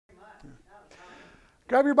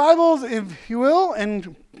Grab your Bibles, if you will,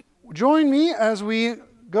 and join me as we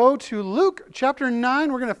go to Luke chapter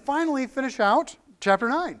 9. We're going to finally finish out chapter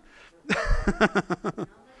 9.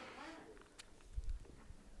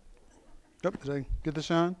 Yep, did I get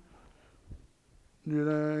this on?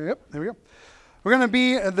 Yep, there we go. We're going to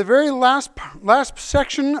be at the very last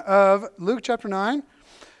section of Luke chapter 9.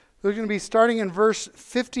 We're going to be starting in verse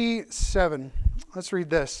 57. Let's read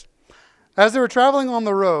this. As they were traveling on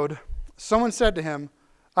the road, someone said to him,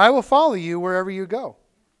 "I will follow you wherever you go."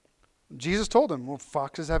 Jesus told him, "Well,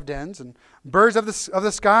 foxes have dens, and birds of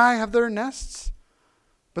the sky have their nests,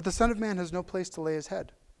 but the Son of Man has no place to lay his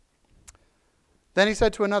head." Then he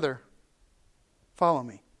said to another, "Follow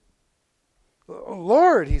me."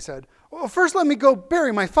 "Lord," he said, "well, first let me go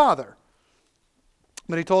bury my father."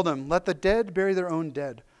 But he told him, "Let the dead bury their own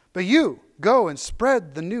dead, but you go and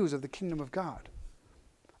spread the news of the kingdom of God."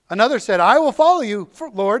 Another said, "I will follow you,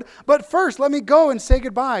 Lord, but first let me go and say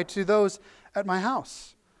goodbye to those at my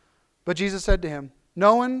house." But Jesus said to him,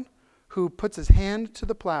 "No one who puts his hand to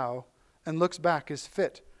the plow and looks back is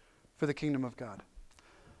fit for the kingdom of God."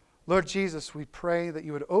 Lord Jesus, we pray that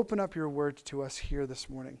you would open up your word to us here this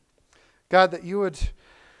morning. God, that you would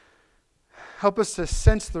help us to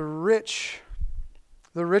sense the richness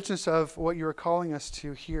of what you are calling us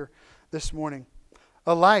to here this morning.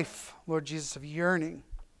 A life, Lord Jesus, of yearning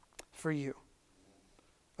for you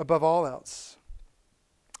above all else.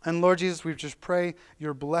 And Lord Jesus, we just pray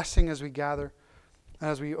your blessing as we gather,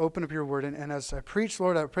 as we open up your word. And as I preach,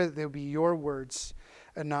 Lord, I pray that they will be your words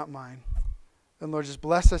and not mine. And Lord, just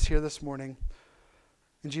bless us here this morning.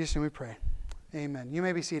 In Jesus' name we pray. Amen. You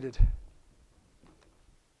may be seated.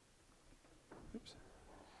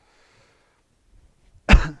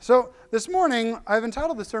 So this morning, I've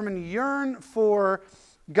entitled the sermon, "Yearn for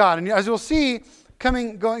God." And as you'll see,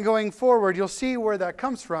 going forward, you'll see where that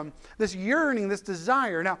comes from. This yearning, this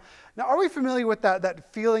desire. Now, are we familiar with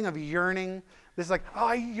that feeling of yearning? This like, oh,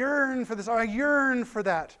 I yearn for this, oh, I yearn for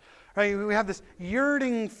that. Right? We have this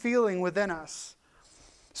yearning feeling within us.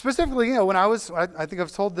 Specifically, when I think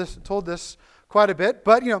I've told this quite a bit,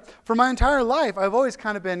 but for my entire life, I've always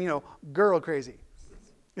kind of been, girl crazy.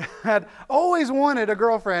 Had always wanted a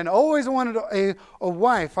girlfriend, always wanted a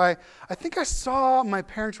wife. I think I saw my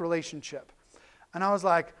parents' relationship. And I was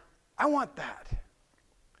like, I want that.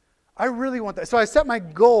 I really want that. So I set my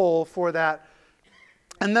goal for that.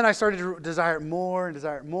 And then I started to desire it more and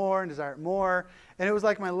desire it more and desire it more. And it was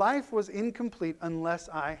like my life was incomplete unless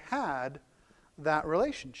I had that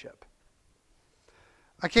relationship.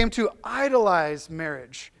 I came to idolize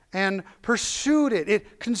marriage and pursued it.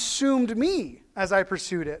 It consumed me as I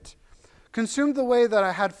pursued it. Consumed the way that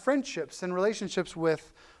I had friendships and relationships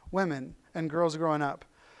with women and girls growing up.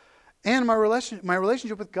 And my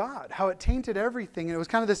relationship with God, how it tainted everything. And it was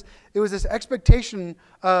kind of this expectation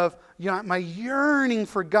of my yearning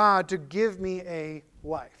for God to give me a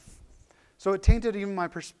wife. So it tainted even my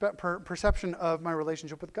perception of my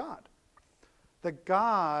relationship with God. That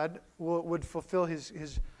God would fulfill his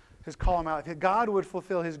call in my life. God would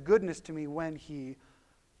fulfill his goodness to me when he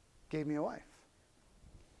gave me a wife.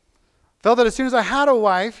 Felt that as soon as I had a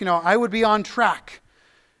wife, I would be on track.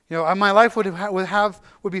 My life would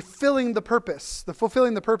be fulfilling the purpose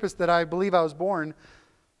that I believe I was born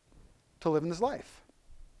to live in this life.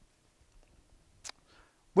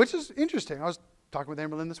 Which is interesting. I was talking with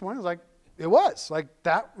Amberlynn this morning. I was like,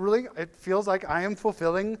 it feels like I am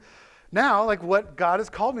fulfilling now, like what God has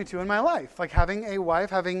called me to in my life. Like having a wife,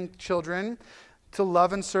 having children, to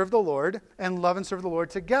love and serve the Lord, and love and serve the Lord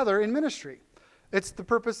together in ministry. It was the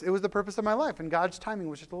purpose of my life, and God's timing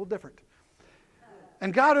was just a little different.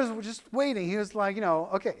 And God was just waiting. He was like,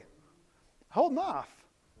 okay, holding off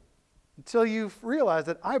until you realize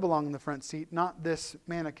that I belong in the front seat, not this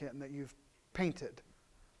mannequin that you've painted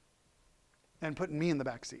and putting me in the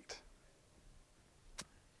back seat.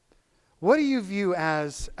 What do you view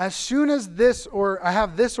as soon as this or I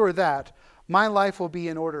have this or that, my life will be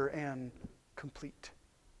in order and complete?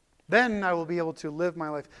 Then I will be able to live my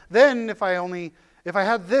life. Then if I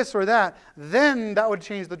had this or that, then that would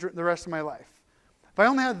change the rest of my life. If I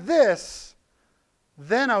only had this,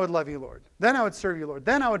 then I would love you, Lord. Then I would serve you, Lord.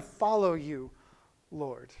 Then I would follow you,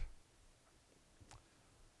 Lord.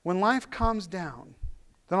 When life calms down,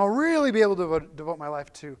 then I'll really be able to devote my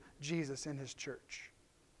life to Jesus and his church.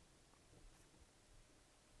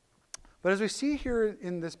 But as we see here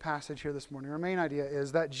in this passage here this morning, our main idea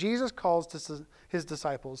is that Jesus calls his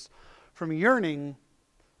disciples from yearning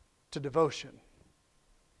to devotion.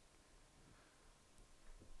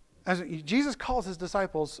 As Jesus calls his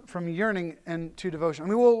disciples from yearning and to devotion. I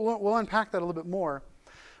mean, we'll unpack that a little bit more.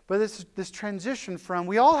 But this transition from,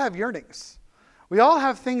 we all have yearnings. We all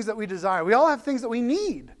have things that we desire. We all have things that we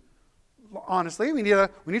need. Honestly, we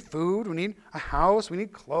need food, we need a house, we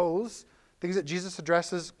need clothes, things that Jesus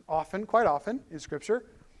addresses often, quite often in Scripture.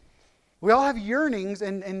 We all have yearnings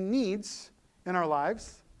and needs in our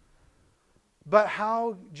lives. But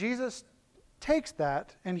how Jesus takes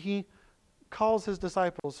that and he calls his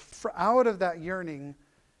disciples out of that yearning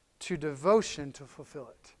to devotion to fulfill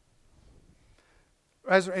it.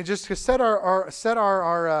 Just to set our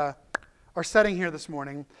setting here this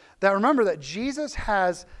morning, that remember that Jesus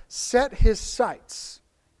has set his sights.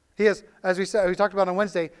 He has, as we talked about on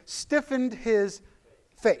Wednesday, stiffened his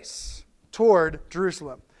face toward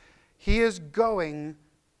Jerusalem. He is going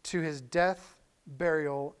to his death,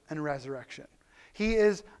 burial, and resurrection. He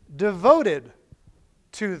is devoted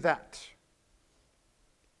to that.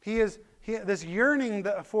 This yearning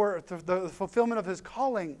for the fulfillment of his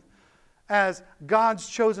calling as God's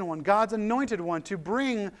chosen one, God's anointed one, to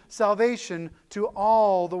bring salvation to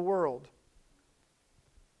all the world.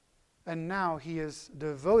 And now he has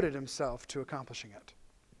devoted himself to accomplishing it.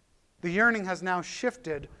 The yearning has now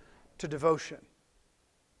shifted to devotion.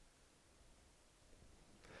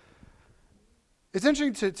 It's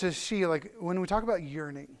interesting to see, like, when we talk about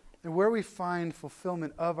yearning and where we find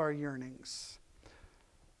fulfillment of our yearnings.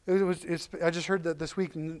 I just heard that this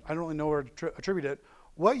week, and I don't really know where to attribute it.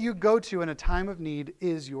 What you go to in a time of need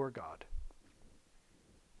is your God.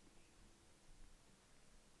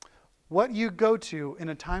 What you go to in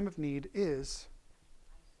a time of need is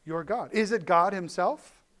your God. Is it God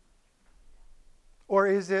himself? Or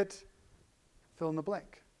is it fill in the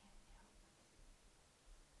blank?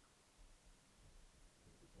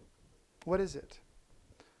 What is it?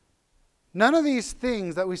 None of these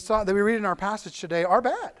things that we read in our passage today are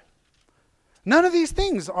bad. None of these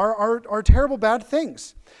things are terrible, bad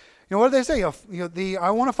things. You know, what do they say?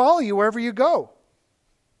 I want to follow you wherever you go.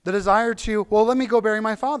 The desire to, let me go bury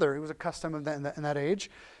my father. It was a custom in that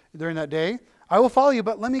age, during that day. I will follow you,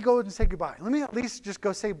 but let me go and say goodbye. Let me at least just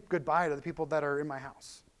go say goodbye to the people that are in my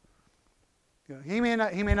house. You know, he may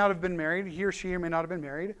not have been married. He or she may not have been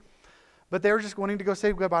married. But they were just wanting to go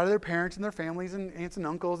say goodbye to their parents and their families and aunts and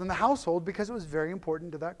uncles and the household because it was very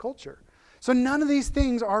important to that culture. So none of these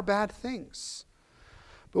things are bad things.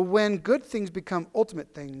 But when good things become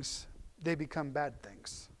ultimate things, they become bad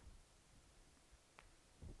things.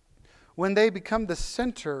 When they become the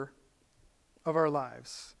center of our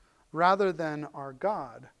lives, rather than our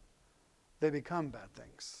God, they become bad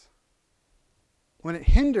things. When it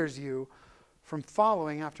hinders you from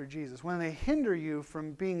following after Jesus, when they hinder you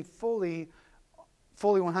from being fully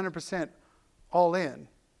 100% all in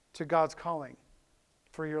to God's calling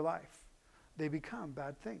for your life, they become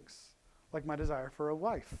bad things. Like my desire for a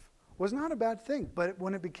wife was not a bad thing, but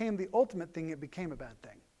when it became the ultimate thing, it became a bad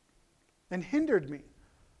thing and hindered me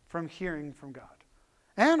from hearing from God.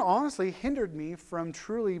 And honestly, hindered me from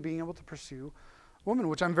truly being able to pursue a woman,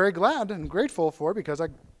 which I'm very glad and grateful for because I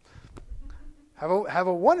have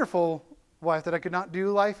a wonderful wife that I could not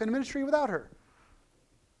do life and ministry without her.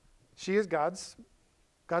 She is God's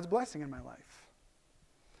blessing in my life.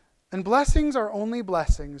 And blessings are only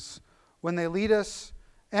blessings when they lead us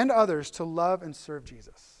and others to love and serve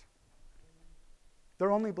Jesus.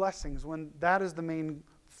 They're only blessings when that is the main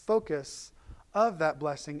focus of that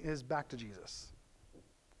blessing is back to Jesus.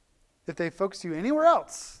 If they focus you anywhere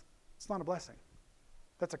else, it's not a blessing.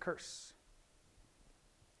 That's a curse.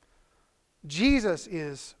 Jesus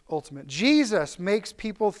is ultimate. Jesus makes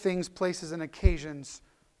people, things, places, and occasions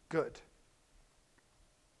good.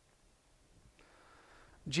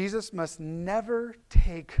 Jesus must never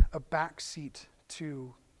take a back seat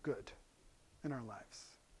to good in our lives.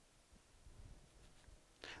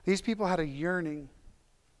 These people had a yearning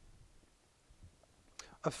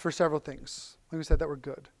for several things, like we said, that were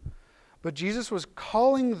good. But Jesus was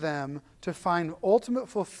calling them to find ultimate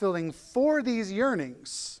fulfilling for these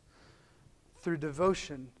yearnings through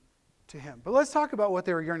devotion to him. But let's talk about what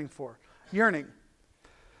they were yearning for. Yearning.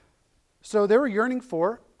 So they were yearning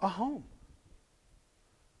for a home.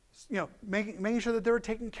 You know, making sure that they were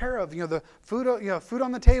taken care of. You know, the food, food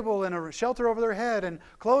on the table and a shelter over their head and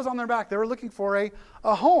clothes on their back. They were looking for a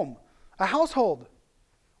home, a household,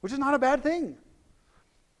 which is not a bad thing.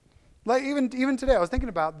 Like even today, I was thinking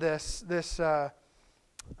about making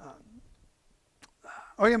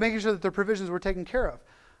sure that their provisions were taken care of.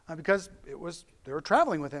 Because they were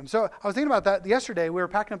traveling with him. So I was thinking about that yesterday. We were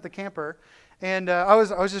packing up the camper, and I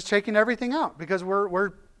was just checking everything out because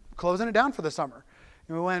we're closing it down for the summer.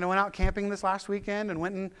 And we went out camping this last weekend and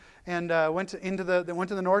went to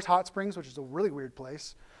the Norris Hot Springs, which is a really weird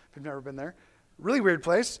place. If you've never been there, really weird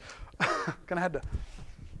place. Kind of had to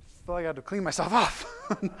felt like I had to clean myself off,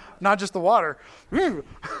 not just the water.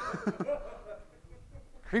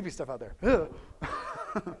 Creepy stuff out there.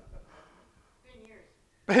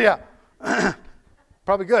 Yeah,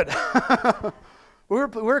 probably good. We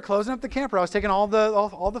were closing up the camper. I was taking all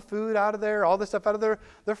the food out of there, all the stuff out of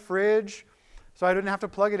the fridge, so I didn't have to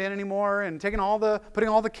plug it in anymore. And putting all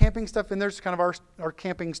the camping stuff in there, just kind of our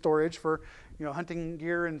camping storage for hunting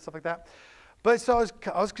gear and stuff like that. But so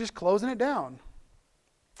I was just closing it down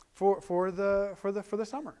for the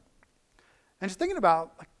summer, and just thinking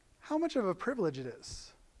about like how much of a privilege it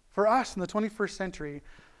is for us in the 21st century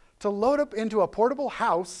to load up into a portable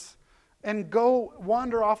house and go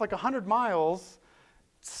wander off like 100 miles,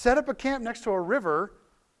 set up a camp next to a river,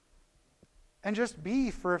 and just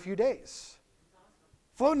be for a few days.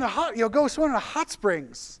 Float in go swim in the hot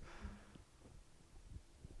springs.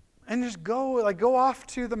 And just go off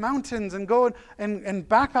to the mountains and go and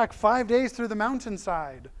backpack 5 days through the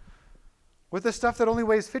mountainside with the stuff that only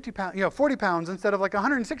weighs 50 pounds, 40 pounds instead of like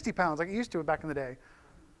 160 pounds like it used to back in the day.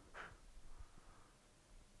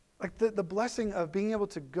 Like the blessing of being able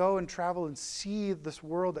to go and travel and see this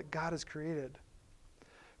world that God has created.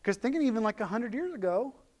 Because thinking even like 100 years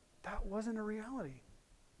ago, that wasn't a reality.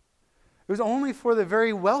 It was only for the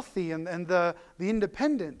very wealthy and the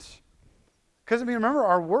independent. Because remember,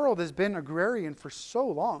 our world has been agrarian for so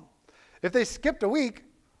long. If they skipped a week,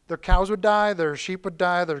 their cows would die, their sheep would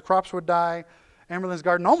die, their crops would die. Amberlin's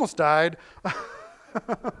garden almost died.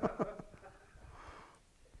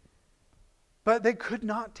 But they could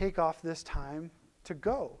not take off this time to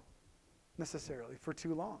go necessarily for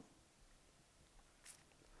too long.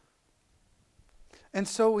 And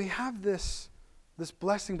so we have this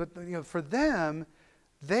blessing, but for them,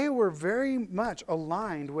 they were very much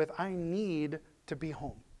aligned with, I need to be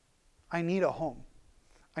home. I need a home.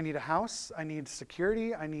 I need a house. I need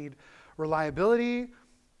security. I need reliability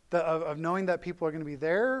of knowing that people are going to be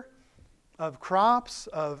there, of crops,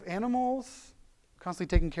 of animals,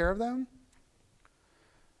 constantly taking care of them.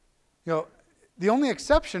 The only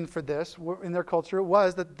exception for this in their culture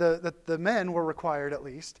was that the men were required, at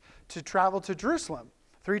least, to travel to Jerusalem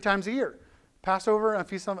 3 times a year. Passover, a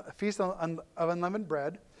feast of unleavened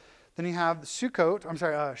bread. Then you have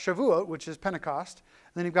Shavuot, which is Pentecost.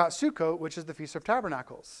 And then you've got Sukkot, which is the Feast of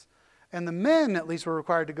Tabernacles. And the men, at least, were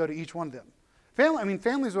required to go to each one of them.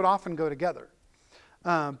 Families would often go together.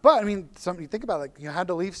 But you think about it, you had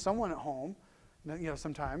to leave someone at home,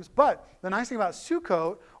 sometimes. But the nice thing about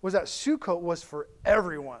Sukkot was that Sukkot was for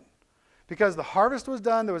everyone. Because the harvest was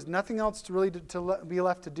done, there was nothing else to be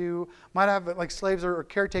left to do. Might have like slaves or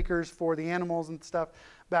caretakers for the animals and stuff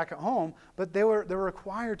back at home, but they were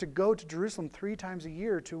required to go to Jerusalem 3 times a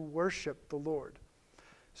year to worship the Lord.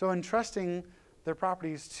 So entrusting their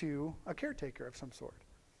properties to a caretaker of some sort.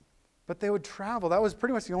 But they would travel. That was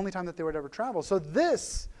pretty much the only time that they would ever travel. So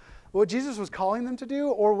what Jesus was calling them to do,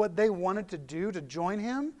 or what they wanted to do to join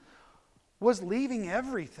him, was leaving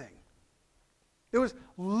everything. It was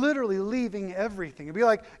literally leaving everything. It'd be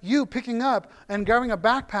like you picking up and grabbing a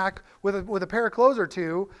backpack with a pair of clothes or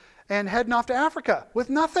two and heading off to Africa with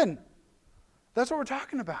nothing. That's what we're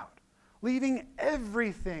talking about. Leaving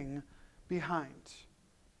everything behind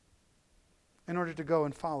in order to go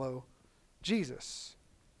and follow Jesus.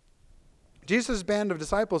 Jesus' band of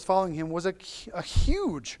disciples following him was a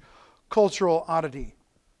huge cultural oddity.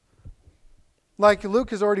 Like Luke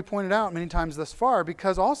has already pointed out many times thus far,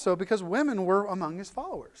 because women were among his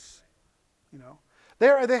followers. They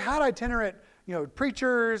had itinerant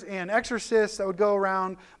preachers and exorcists that would go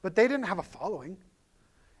around, but they didn't have a following.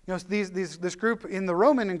 This group in the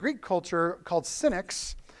Roman and Greek culture called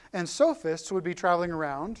cynics and sophists would be traveling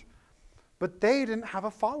around, but they didn't have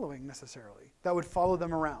a following necessarily that would follow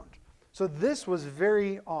them around. So this was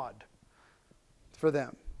very odd for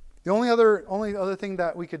them. The only other thing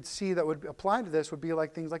that we could see that would apply to this would be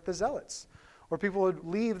like things like the Zealots, where people would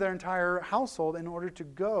leave their entire household in order to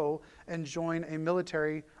go and join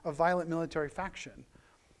a violent military faction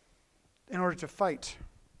in order to fight.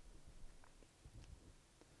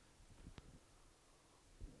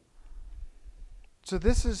 So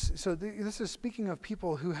this is speaking of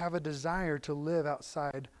people who have a desire to live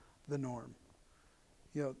outside the norm.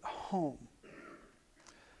 Home.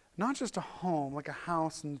 Not just a home, like a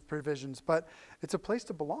house and provisions, but it's a place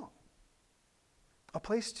to belong. A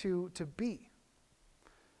place to be.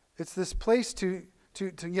 It's this place to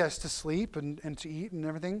sleep and to eat and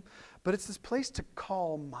everything, but it's this place to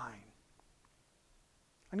call mine.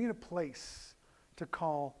 I need a place to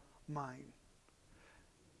call mine.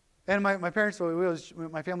 And my parents,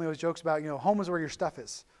 my family always jokes about, home is where your stuff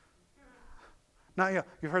is. Now,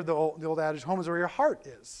 you've heard the old adage, home is where your heart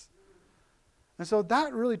is. And so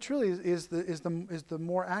that really truly is the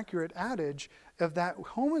more accurate adage of that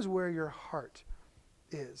home is where your heart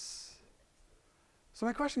is. So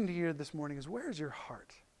my question to you this morning is, where is your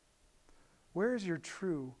heart? Where is your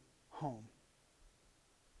true home?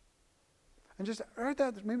 And just write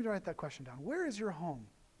that question down. Where is your home?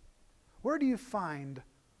 Where do you find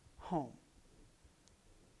home?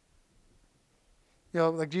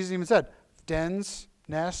 Like Jesus even said, dens,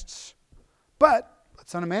 nests, but the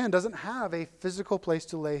Son of Man doesn't have a physical place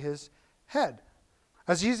to lay his head.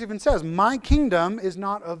 As Jesus even says, my kingdom is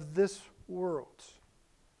not of this world.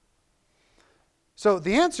 So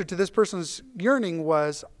the answer to this person's yearning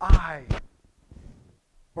was, I,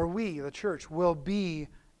 or we, the church, will be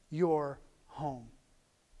your home.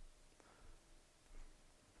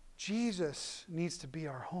 Jesus needs to be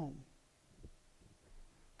our home.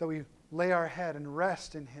 That we lay our head and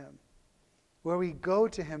rest in him. Where we go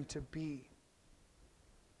to him to be.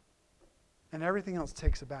 And everything else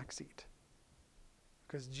takes a back seat.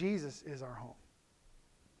 Because Jesus is our home.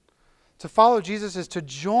 To follow Jesus is to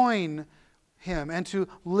join him and to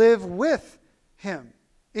live with him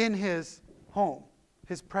in his home,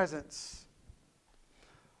 his presence.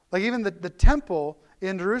 Like even the temple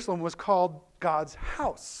in Jerusalem was called God's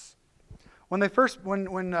house. When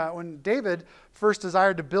David first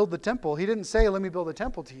desired to build the temple, he didn't say, let me build a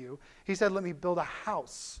temple to you. He said, let me build a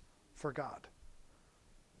house for God.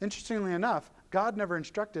 Interestingly enough, God never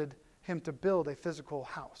instructed him to build a physical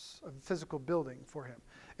house, a physical building for him.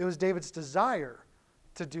 It was David's desire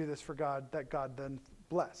to do this for God that God then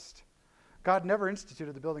blessed. God never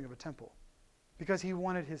instituted the building of a temple because he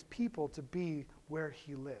wanted his people to be where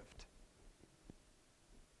he lived.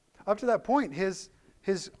 Up to that point,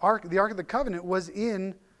 the Ark of the Covenant was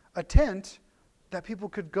in a tent that people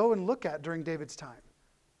could go and look at during David's time.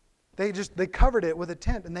 They covered it with a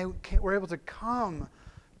tent, and they were able to come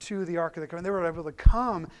to the Ark of the Covenant. They were able to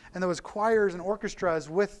come, and there was choirs and orchestras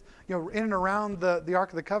with, in and around the Ark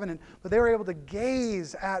of the Covenant, but they were able to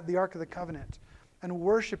gaze at the Ark of the Covenant and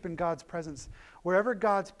worship in God's presence. Wherever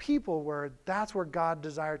God's people were, that's where God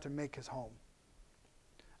desired to make his home.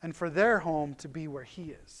 And for their home to be where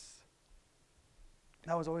he is.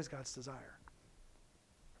 That was always God's desire.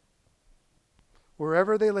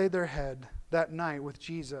 Wherever they laid their head that night with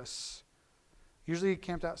Jesus, usually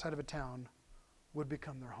camped outside of a town, would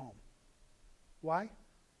become their home. Why?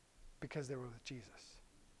 Because they were with Jesus.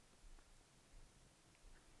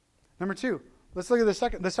 Number 2, let's look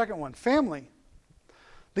at the second one, family.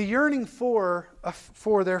 The yearning for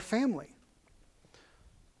their family.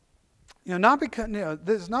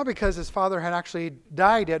 This is not because his father had actually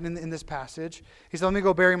died yet in this passage. He said, let me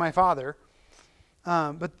go bury my father.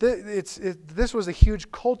 But this was a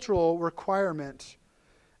huge cultural requirement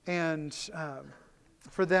and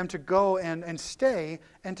for them to go and stay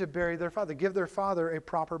and to bury their father, give their father a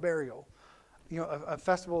proper burial. A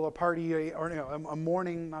festival, a party, or a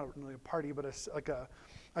mourning, not really a party, but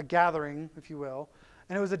a gathering, if you will.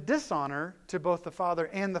 And it was a dishonor to both the father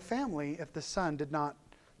and the family if the son did not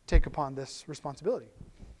take upon this responsibility.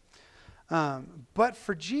 But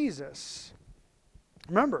for Jesus,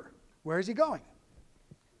 remember, where is he going?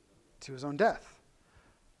 To his own death.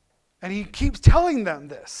 And he keeps telling them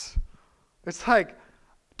this. It's like,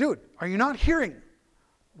 dude, are you not hearing?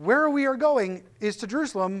 Where we are going is to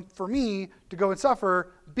Jerusalem for me to go and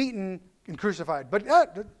suffer, beaten, and crucified. But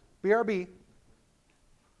BRB,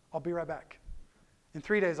 I'll be right back. In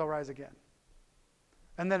 3 days I'll rise again.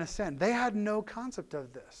 And then ascend. They had no concept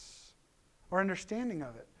of this or understanding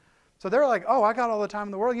of it. So they're like, oh, I got all the time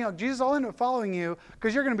in the world. Jesus, I'll end up following you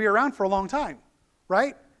because you're going to be around for a long time,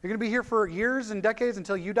 right? You're going to be here for years and decades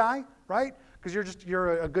until you die, right? Because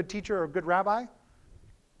you're a good teacher or a good rabbi.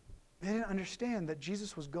 They didn't understand that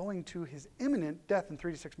Jesus was going to his imminent death in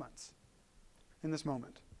 3 to 6 months in this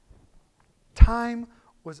moment. Time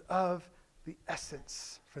was of the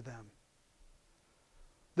essence for them.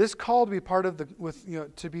 This call to be part of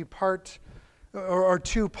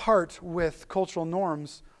to part with cultural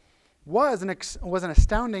norms was an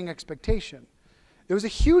astounding expectation. It was a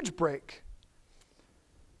huge break.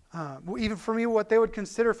 Even for me, what they would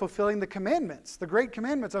consider fulfilling the commandments, the great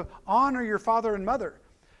commandments of honor your father and mother.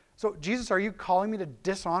 So, Jesus, are you calling me to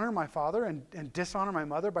dishonor my father and dishonor my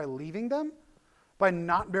mother by leaving them? By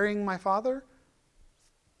not burying my father?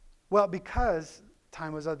 Well, because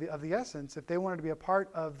time was of the essence. If they wanted to be a part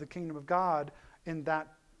of the kingdom of God in that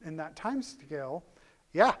time scale,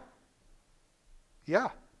 yeah.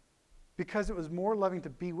 Because it was more loving to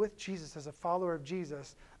be with Jesus as a follower of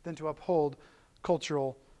Jesus than to uphold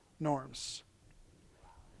cultural norms.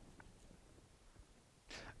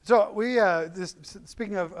 So we,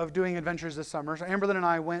 speaking of doing adventures this summer, so Amberlyn and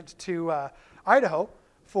I went to Idaho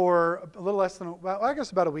for a little less than, well, I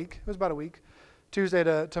guess about a week. It was about a week, Tuesday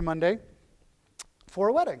to Monday, for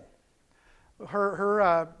a wedding.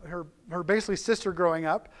 Her basically sister growing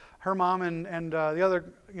up, her mom and the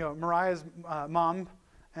other, Mariah's mom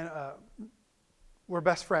and were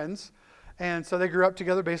best friends, and so they grew up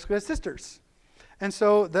together basically as sisters. And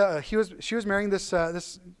so she was marrying this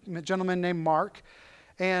gentleman named Mark,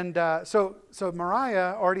 and so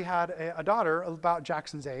Mariah already had a daughter about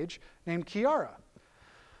Jackson's age named Kiara,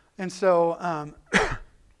 and so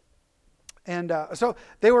so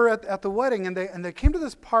they were at the wedding, and they came to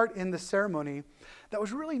this part in the ceremony that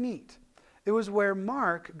was really neat. It was where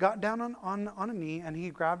Mark got down on a knee, and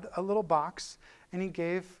he grabbed a little box, and he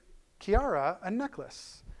gave Kiara a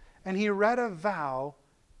necklace, and he read a vow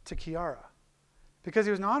to Kiara. Because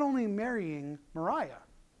he was not only marrying Mariah,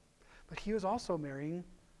 but he was also marrying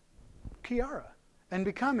Kiara and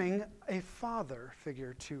becoming a father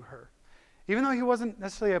figure to her. Even though he wasn't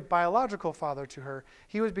necessarily a biological father to her,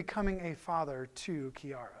 he was becoming a father to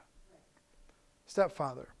Kiara.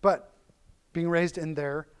 Stepfather, but being raised in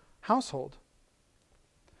their household.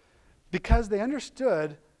 Because they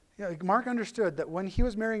understood, Mark understood that when he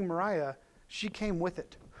was marrying Mariah, she came with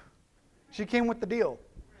it. She came with the deal.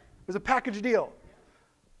 It was a package deal.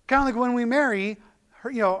 Kind of like when we marry,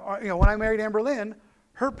 when I married Amber Lynn,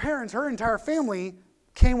 her parents, her entire family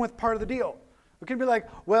came with part of the deal. We can be like,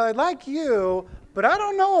 well, I like you, but I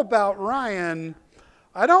don't know about Ryan.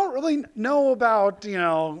 I don't really know about,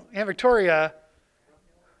 Aunt Victoria.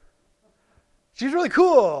 She's really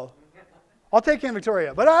cool. I'll take Aunt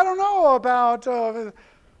Victoria, but I don't know about...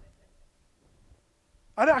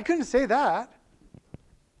 I couldn't say that.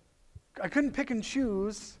 I couldn't pick and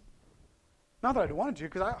choose. Not that I wanted to,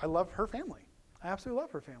 because I love her family. I absolutely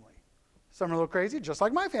love her family. Some are a little crazy, just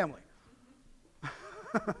like my family.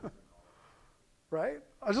 Right?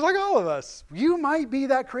 Just like all of us. You might be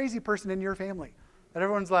that crazy person in your family. And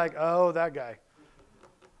everyone's like, oh, that guy.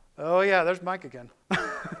 Oh, yeah, there's Mike again.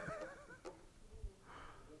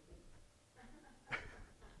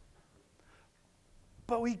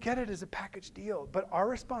 But we get it as a package deal. But our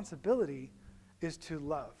responsibility is to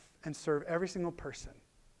love and serve every single person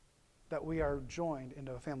that we are joined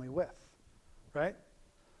into a family with, right?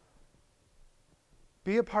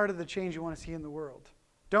 Be a part of the change you want to see in the world.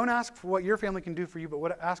 Don't ask for what your family can do for you,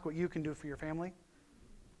 but ask what you can do for your family.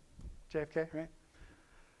 JFK, right?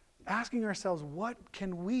 Asking ourselves, what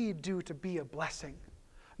can we do to be a blessing?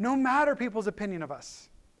 No matter people's opinion of us.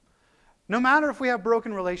 No matter if we have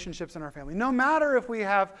broken relationships in our family. No matter if we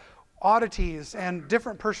have oddities and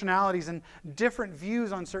different personalities and different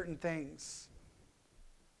views on certain things.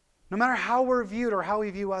 No matter how we're viewed or how we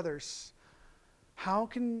view others, how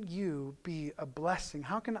can you be a blessing?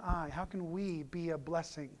 How can we be a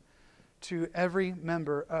blessing to every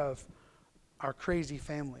member of our crazy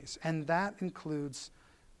families? And that includes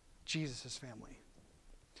Jesus' family.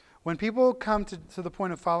 When people come to the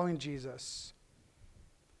point of following Jesus,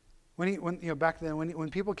 back then, when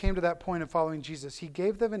people came to that point of following Jesus, he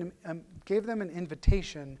gave them an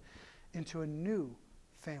invitation into a new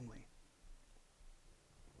family.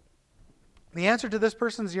 The answer to this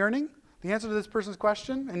person's yearning, the answer to this person's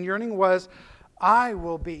question and yearning was, I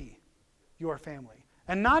will be your family.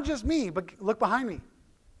 And not just me, but look behind me.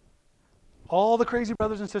 All the crazy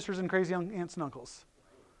brothers and sisters and crazy young aunts and uncles.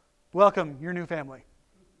 Welcome your new family.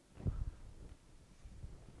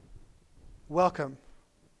 Welcome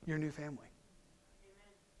your new family.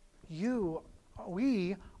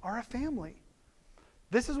 We are a family.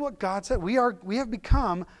 This is what God said. We have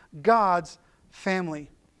become God's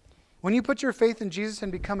family. When you put your faith in Jesus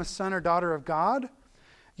and become a son or daughter of God,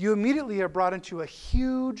 you immediately are brought into a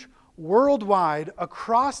huge, worldwide,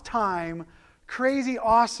 across time, crazy,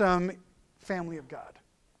 awesome family of God.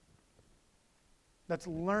 That's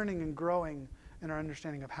learning and growing in our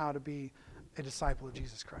understanding of how to be a disciple of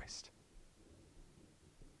Jesus Christ.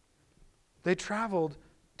 They traveled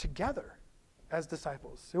together as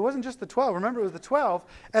disciples. It wasn't just the 12. Remember, it was the 12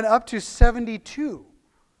 and up to 72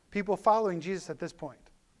 people following Jesus at this point.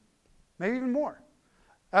 Maybe even more.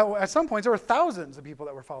 At some points, there were thousands of people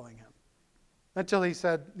that were following him. Until he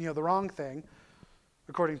said, the wrong thing,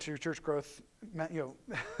 according to church growth,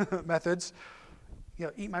 methods.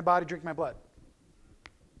 Eat my body, drink my blood.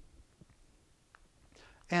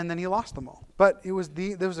 And then he lost them all. But there was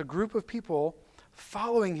a group of people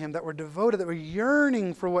following him that were devoted, that were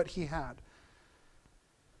yearning for what he had.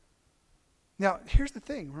 Now, here's the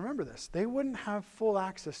thing. Remember this. They wouldn't have full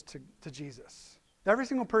access to Jesus. Every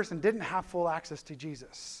single person didn't have full access to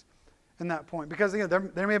Jesus in that point. Because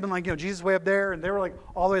there may have been Jesus way up there, and they were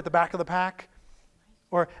all the way at the back of the pack.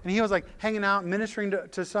 And he was like hanging out, ministering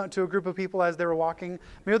to a group of people as they were walking.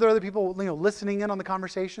 Maybe there were other people, listening in on the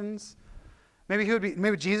conversations. Maybe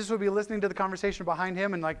Jesus would be listening to the conversation behind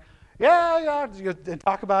him and like, yeah, and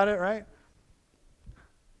talk about it, right?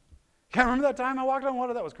 Can't remember that time I walked on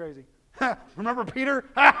water? That was crazy. Remember Peter?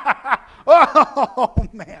 Oh,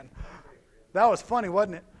 man. That was funny,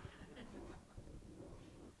 wasn't it?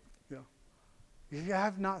 Yeah. If you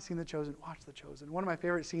have not seen The Chosen, watch The Chosen. One of my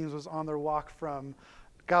favorite scenes was on their walk from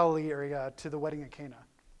Galilee area to the wedding at Cana.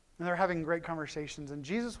 And they're having great conversations. And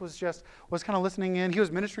Jesus was kind of listening in. He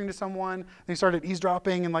was ministering to someone. And he started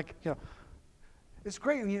eavesdropping and it's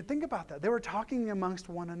great. And you think about that. They were talking amongst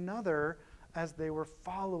one another as they were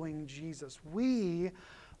following Jesus. We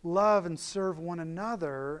love and serve one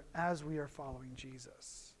another as we are following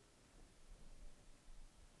Jesus.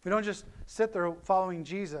 We don't just sit there following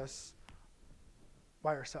Jesus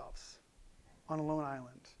by ourselves on a lone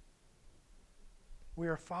island. We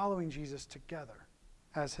are following Jesus together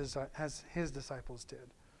as his disciples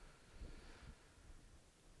did.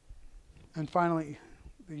 And finally,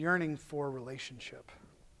 the yearning for relationship.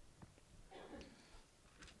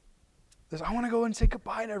 I want to go and say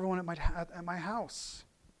goodbye to everyone at my house.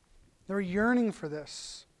 They were yearning for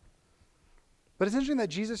this. But it's interesting that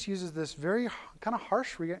Jesus uses this very kind of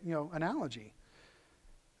harsh analogy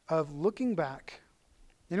of looking back.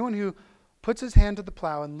 Anyone who puts his hand to the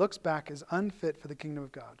plow and looks back is unfit for the kingdom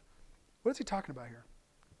of God. What is he talking about here?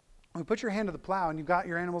 When you put your hand to the plow and you've got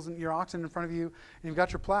your animals and your oxen in front of you and you've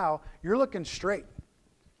got your plow, you're looking straight.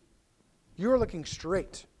 You're looking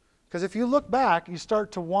straight. Because if you look back, you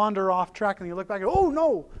start to wander off track and you look back and, oh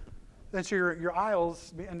no! Then so your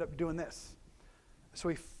aisles end up doing this. So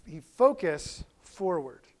he focus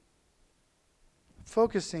forward.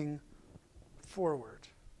 Focusing forward.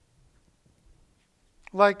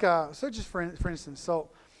 So just for instance,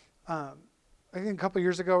 I think a couple of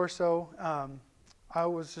years ago or so, I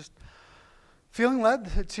was just feeling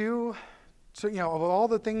led to of all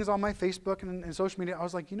the things on my Facebook and social media, I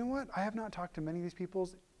was like, you know what? I have not talked to many of these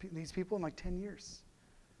people in like 10 years.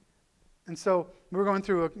 And so we were going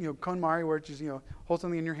through a KonMari, where it's just hold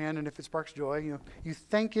something in your hand, and if it sparks joy, you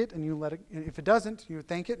thank it and you let it. If it doesn't, you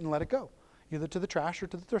thank it and let it go, either to the trash or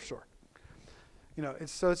to the thrift store.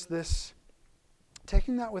 It's this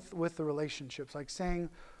taking that with the relationships, like saying,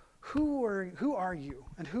 who are you,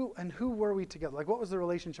 and who were we together? Like, what was the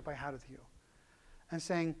relationship I had with you? And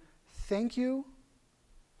saying, thank you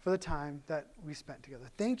for the time that we spent together.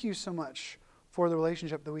 Thank you so much for the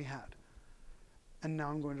relationship that we had. And now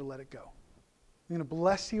I'm going to let it go. I'm going to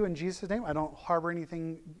bless you in Jesus' name. I don't harbor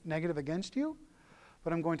anything negative against you,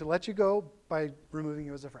 but I'm going to let you go by removing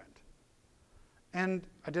you as a friend. And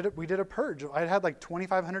we did a purge. I had like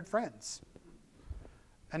 2,500 friends.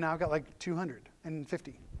 And now I've got like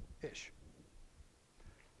 250-ish.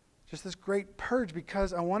 Just this great purge,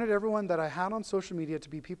 because I wanted everyone that I had on social media to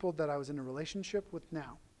be people that I was in a relationship with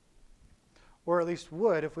now. Or at least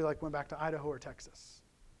would if we went back to Idaho or Texas.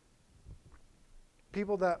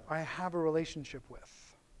 People that I have a relationship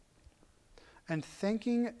with. And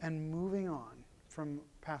thinking and moving on from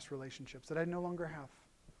past relationships that I no longer have.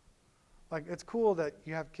 Like, it's cool that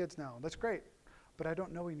you have kids now. That's great. But I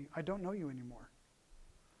don't know you anymore.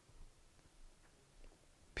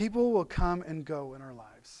 People will come and go in our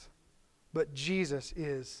lives. But Jesus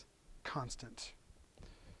is constant.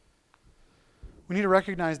 We need to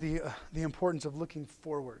recognize the importance of looking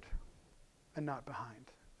forward and not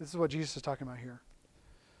behind. This is what Jesus is talking about here.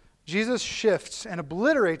 Jesus shifts and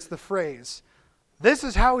obliterates the phrase, this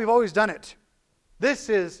is how we've always done it. This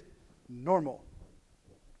is normal.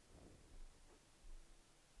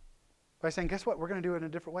 By saying, guess what? We're going to do it in a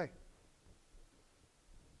different way.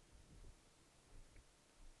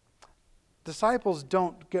 Disciples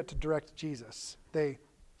don't get to direct Jesus. They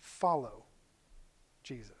follow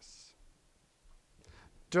Jesus.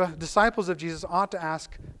 Disciples of Jesus ought to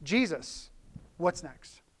ask Jesus, what's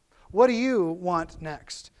next? What do you want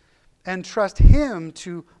next? And trust Him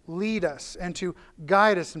to lead us and to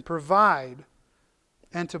guide us and provide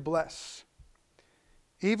and to bless.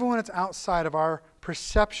 Even when it's outside of our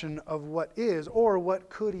perception of what is or what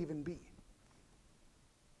could even be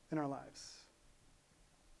in our lives,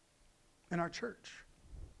 in our church,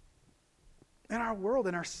 in our world,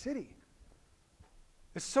 in our city.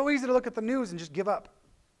 It's so easy to look at the news and just give up.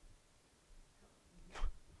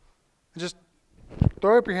 And just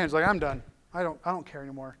throw up your hands like, I'm done. I don't care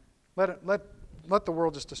anymore. Let the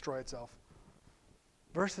world just destroy itself.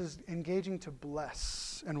 Versus engaging to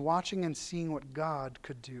bless and watching and seeing what God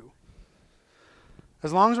could do.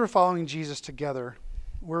 As long as we're following Jesus together,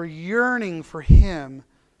 we're yearning for Him,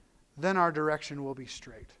 then our direction will be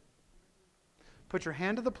straight. put your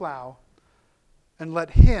hand to the plow and let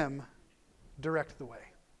Him direct the way.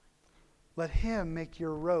 Let Him make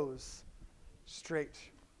your rows straight.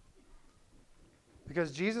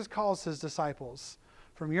 Because Jesus calls His disciples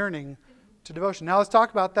from yearning to devotion. Now let's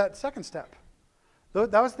talk about that second step.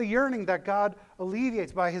 That was the yearning that God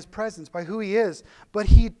alleviates by His presence, by who He is. But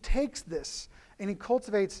He takes this and He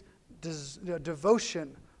cultivates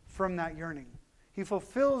devotion from that yearning. He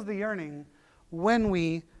fulfills the yearning when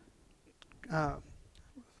we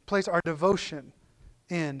place our devotion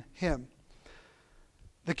in Him.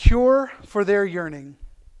 The cure for their yearning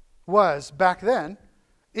was, back then,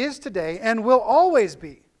 is today, and will always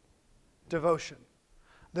be devotion.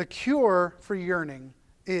 The cure for yearning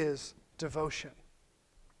is devotion.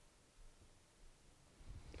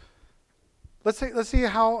 Let's see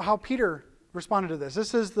how Peter responded to this.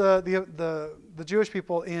 This is the Jewish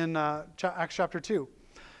people in Acts chapter 2.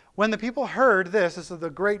 When the people heard this is the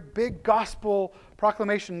great big gospel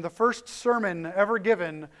proclamation, the first sermon ever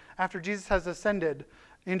given after Jesus has ascended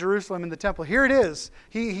in Jerusalem in the temple. Here it is.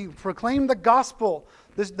 He proclaimed the gospel,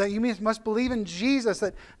 that you must believe in Jesus,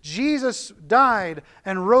 that Jesus died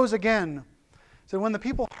and rose again. So when the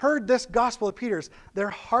people heard this gospel of Peter's, their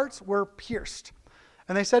hearts were pierced.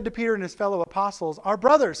 And they said to Peter and his fellow apostles, "Our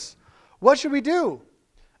brothers, what should we do?"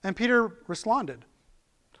 And Peter responded,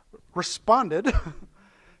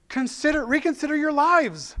 reconsider your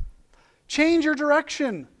lives. Change your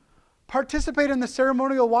direction. Participate in the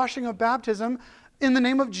ceremonial washing of baptism in the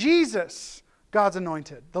name of Jesus, God's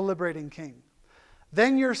anointed, the liberating King.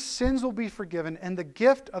 Then your sins will be forgiven, and the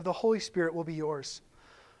gift of the Holy Spirit will be yours.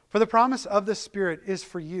 For the promise of the Spirit is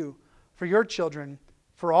for you, for your children,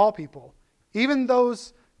 for all people, even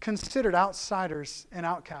those considered outsiders and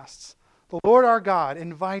outcasts. The Lord our God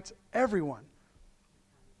invites everyone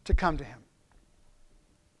to come to Him.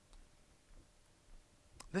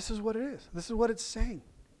 This is what it is. This is what it's saying.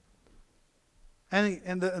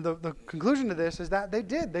 And the conclusion to this is that they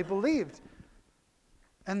did. They believed.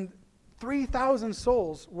 And 3,000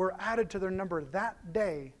 souls were added to their number that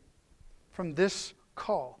day from this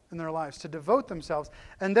call in their lives to devote themselves.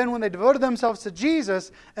 And then when they devoted themselves to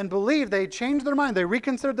Jesus and believed, they changed their mind. They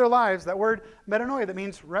reconsidered their lives. That word metanoia, that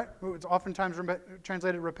means, it's oftentimes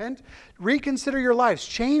translated repent. Reconsider your lives.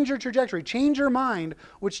 Change your trajectory. Change your mind,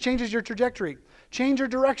 which changes your trajectory. Change your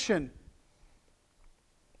direction.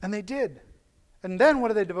 And they did. And then what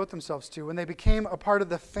did they devote themselves to? When they became a part of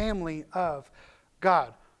the family of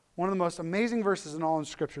God. One of the most amazing verses in all in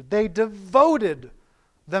Scripture. They devoted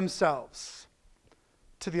themselves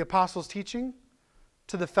to the apostles' teaching,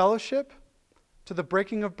 to the fellowship, to the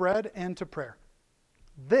breaking of bread, and to prayer.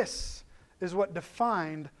 This is what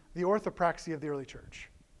defined the orthopraxy of the early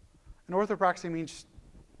church. And orthopraxy means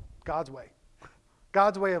God's way.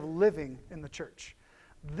 God's way of living in the church.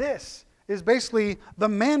 This is basically the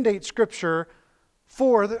mandate Scripture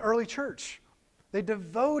for the early church. They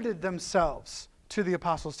devoted themselves to the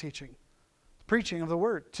apostles' teaching, preaching of the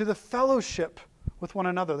word, to the fellowship with one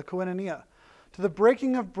another, the koinonia, to the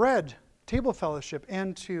breaking of bread, table fellowship,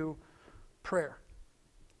 and to prayer.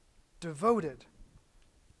 Devoted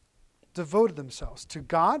themselves to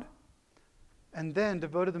God, and then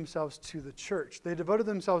devoted themselves to the church. They devoted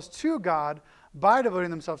themselves to God by devoting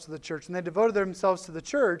themselves to the church, and they devoted themselves to the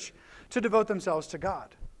church to devote themselves to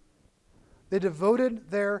God. They devoted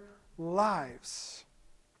their lives.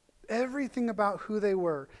 Everything about who they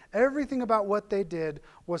were, everything about what they did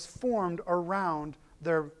was formed around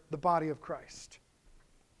the body of Christ.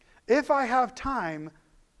 If I have time,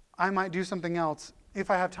 I might do something else if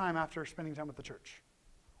I have time after spending time with the church,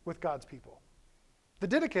 with God's people. The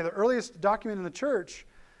Didache, the earliest document in the church,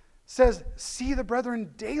 says, see the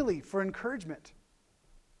brethren daily for encouragement,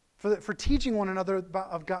 for teaching one another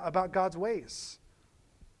about God's ways.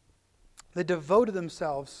 They devoted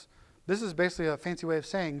themselves, this is basically a fancy way of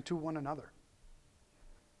saying, to one another.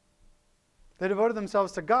 They devoted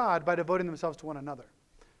themselves to God by devoting themselves to one another.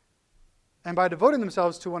 And by devoting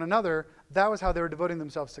themselves to one another, that was how they were devoting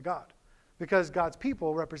themselves to God. Because God's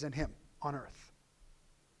people represent Him on earth.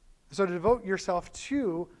 So to devote yourself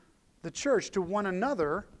to the church, to one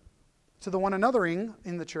another, to the one anothering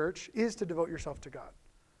in the church, is to devote yourself to God.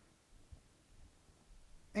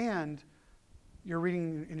 And you're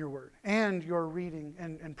reading in your word. And you're reading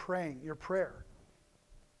and praying, your prayer.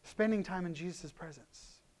 Spending time in Jesus'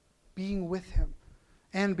 presence. Being with Him.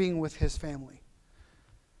 And being with His family.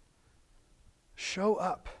 Show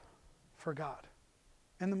up for God.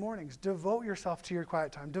 In the mornings, devote yourself to your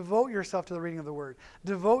quiet time. Devote yourself to the reading of the Word.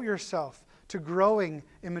 Devote yourself to growing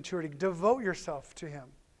in maturity. Devote yourself to Him.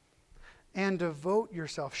 And devote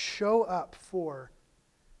yourself. Show up for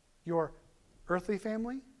your earthly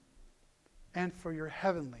family and for your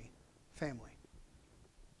heavenly family.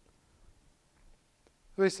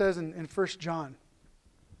 So he says in 1 John,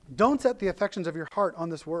 don't set the affections of your heart on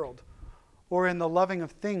this world or in the loving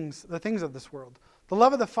of things, the things of this world. The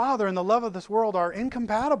love of the Father and the love of this world are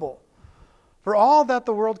incompatible. For all that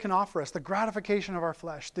the world can offer us, the gratification of our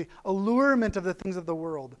flesh, the allurement of the things of the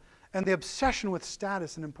world, and the obsession with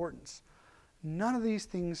status and importance, none of these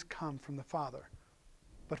things come from the Father,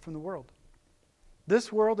 but from the world.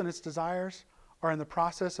 This world and its desires are in the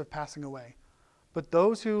process of passing away, but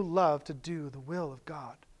those who love to do the will of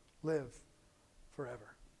God live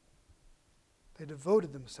forever. They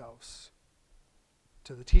devoted themselves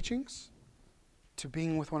to the teachings, to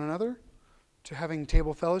being with one another, to having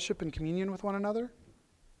table fellowship and communion with one another,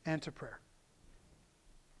 and to prayer.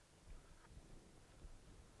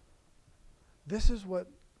 This is what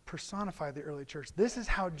personified the early church. This is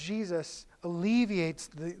how Jesus alleviates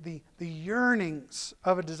the yearnings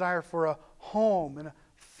of a desire for a home and a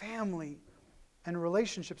family and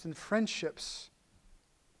relationships and friendships.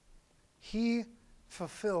 He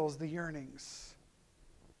fulfills the yearnings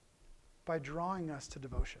by drawing us to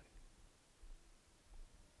devotion.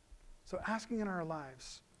 So asking in our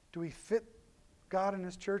lives, do we fit God and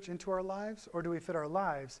His church into our lives, or do we fit our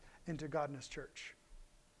lives into God and His church?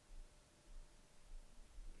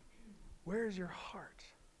 Where is your heart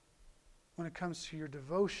when it comes to your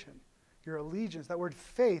devotion, your allegiance? That word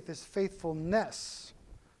faith is faithfulness.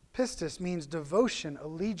 Pistis means devotion,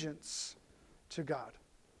 allegiance to God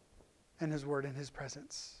and His word and His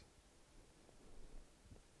presence.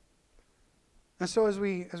 And so as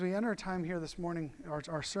we enter our time here this morning,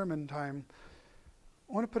 our sermon time,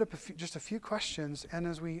 I want to put up just a few questions, and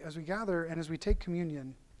as we gather and as we take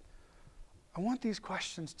communion, I want these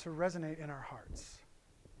questions to resonate in our hearts.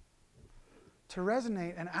 To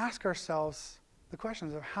resonate and ask ourselves the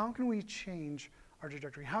questions of how can we change our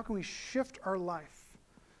trajectory? How can we shift our life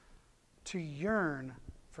to yearn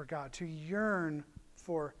for God, to yearn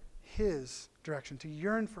for His direction, to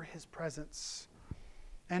yearn for His presence,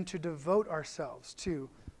 and to devote ourselves to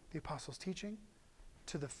the apostles' teaching,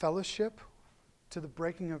 to the fellowship, to the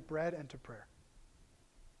breaking of bread, and to prayer.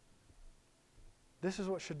 This is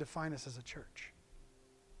what should define us as a church.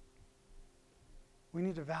 We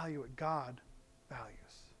need to value what God values.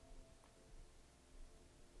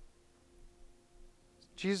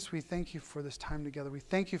 Jesus, we thank you for this time together. We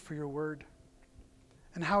thank you for your word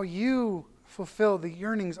and how you fulfill the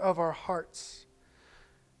yearnings of our hearts.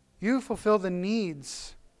 You fulfill the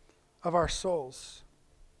needs of our souls.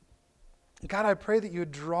 God, I pray that you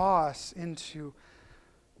would draw us into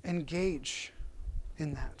engage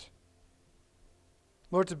in that.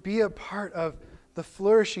 Lord, to be a part of the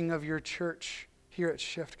flourishing of your church here at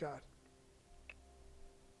Shift, God.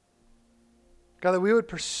 God, that we would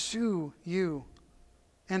pursue you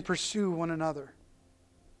and pursue one another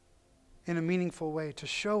in a meaningful way, to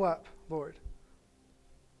show up, Lord.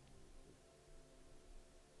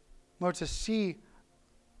 Lord, to see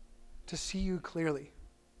you clearly,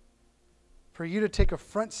 for you to take a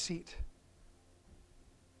front seat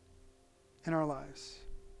in our lives,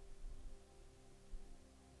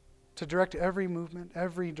 to direct every movement,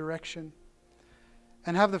 every direction,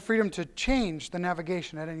 and have the freedom to change the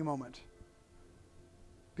navigation at any moment,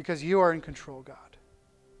 because you are in control, God.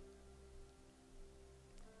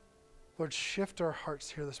 Lord, shift our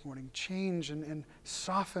hearts here this morning. Change and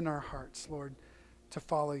soften our hearts, Lord, to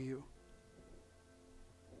follow you.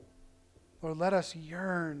 Lord, let us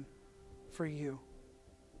yearn for you.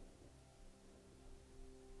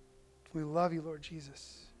 We love you, Lord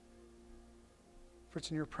Jesus. For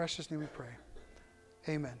it's in your precious name we pray.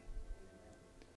 Amen.